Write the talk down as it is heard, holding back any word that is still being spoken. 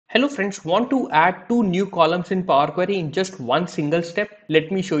Hello friends, want to add two new columns in Power Query in just one single step? Let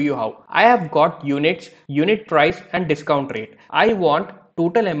me show you how. I have got units, unit price and discount rate. I want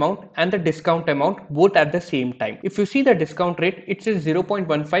total amount and the discount amount both at the same time. If you see the discount rate, it says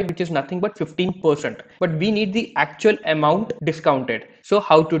 0.15, which is nothing but 15%. But we need the actual amount discounted. So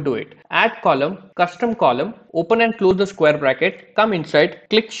how to do it? Add column, custom column, open and close the square bracket, come inside,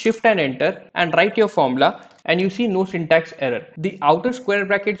 click shift and enter and write your formula, and you see no syntax error. The outer square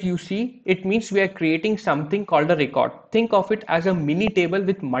brackets you see, it means we are creating something called a record. Think of it as a mini table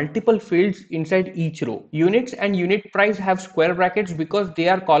with multiple fields inside each row. Units and unit price have square brackets because they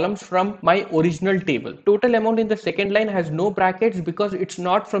are columns from my original table. Total amount in the second line has no brackets because it's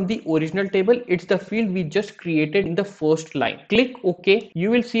not from the original table, it's the field we just created in the first line. Click OK, you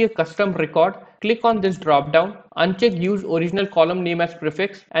will see a custom record. Click on this drop down, uncheck use original column name as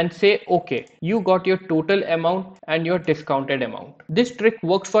prefix and say OK. You got your total amount and your discounted amount. This trick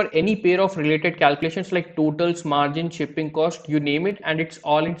works for any pair of related calculations like totals, margin, shipping cost, you name it, and it's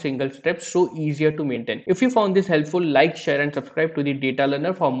all in single steps, so easier to maintain. If you found this helpful, like, share and subscribe to the Data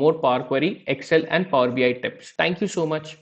Learner for more Power Query, Excel and Power BI tips. Thank you so much.